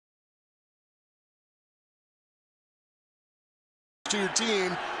to your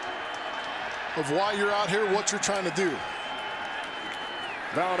team of why you're out here, what you're trying to do.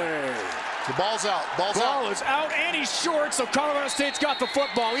 Valde. The ball's out. Ball is out, and he's short, so Colorado State's got the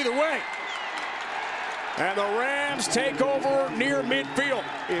football either way. And the Rams take over near midfield.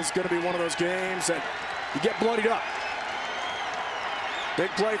 It's going to be one of those games that you get bloodied up. Big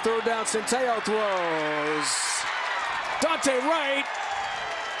play, third down. Centeio throws. Dante Wright.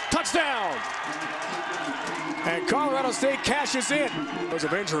 Touchdown. And Colorado State cashes in. Because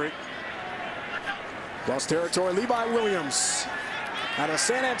of injury. Lost territory. Levi Williams out of the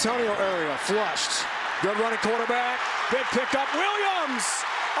San Antonio area. Flushed. Good running quarterback. Big pickup. Williams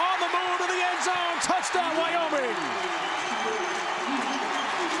on the move to the end zone. Touchdown, Wyoming.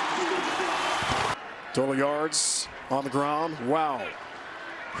 Total yards on the ground. Wow.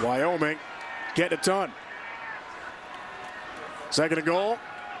 Wyoming getting it done. Second and goal.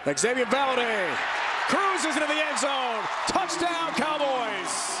 Xavier Valde cruises into the end zone. Touchdown,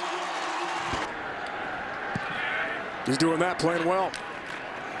 Cowboys. He's doing that, playing well.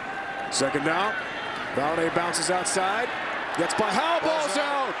 Second down. Valde bounces outside. Gets by Howell, ball's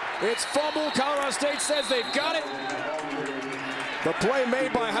out. It's fumble. Colorado State says they've got it. The play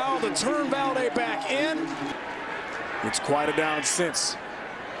made by Howell to turn Valde back in. It's quieted down since.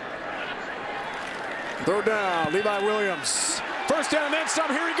 Third down, Levi Williams. First down and then some,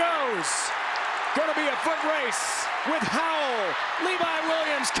 here he goes. Gonna be a foot race with Howell. Levi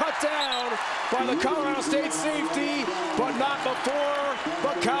Williams cut down by the Colorado State safety, but not before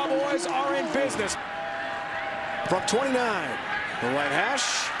the Cowboys are in business. From 29, the right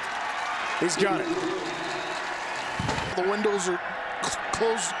hash, he's got it. The windows are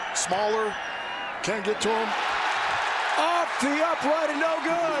closed, smaller, can't get to him. Off the upright and no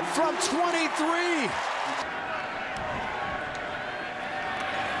good from 23.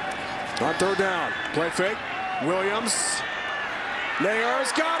 On third down, play fake, Williams.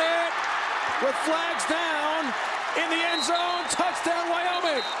 Nayer's got it with flags down in the end zone. Touchdown,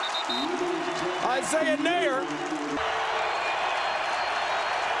 Wyoming. Isaiah Nayer.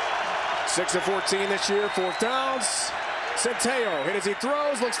 6 of 14 this year, fourth downs. Centeio hit as he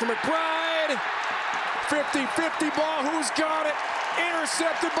throws, looks for McBride. 50-50 ball, who's got it?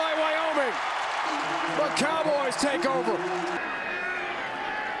 Intercepted by Wyoming. The Cowboys take over.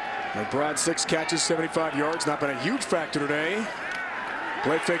 McBride, 6 catches, 75 yards. Not been a huge factor today.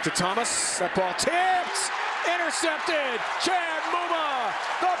 Play fake to Thomas. That ball tipped. Intercepted. Chad Muma.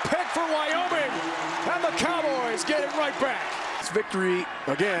 The pick for Wyoming. And the Cowboys get it right back. It's victory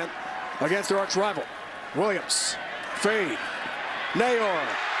again against their arch rival. Williams. Fade. Nayor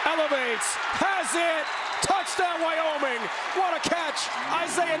elevates. Has it. Touchdown, Wyoming. What a catch.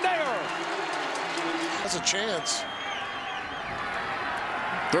 Isaiah Nayer. That's a chance.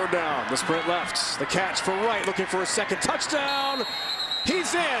 Third down, the sprint left. The catch for Wright, looking for a second touchdown.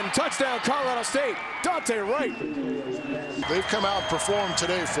 He's in. Touchdown, Colorado State. Dante Wright. They've come out and performed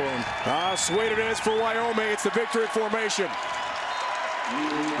today for him. Sweet it is for Wyoming. It's the victory formation.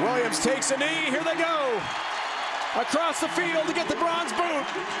 Williams takes a knee. Here they go. Across the field to get the bronze boot.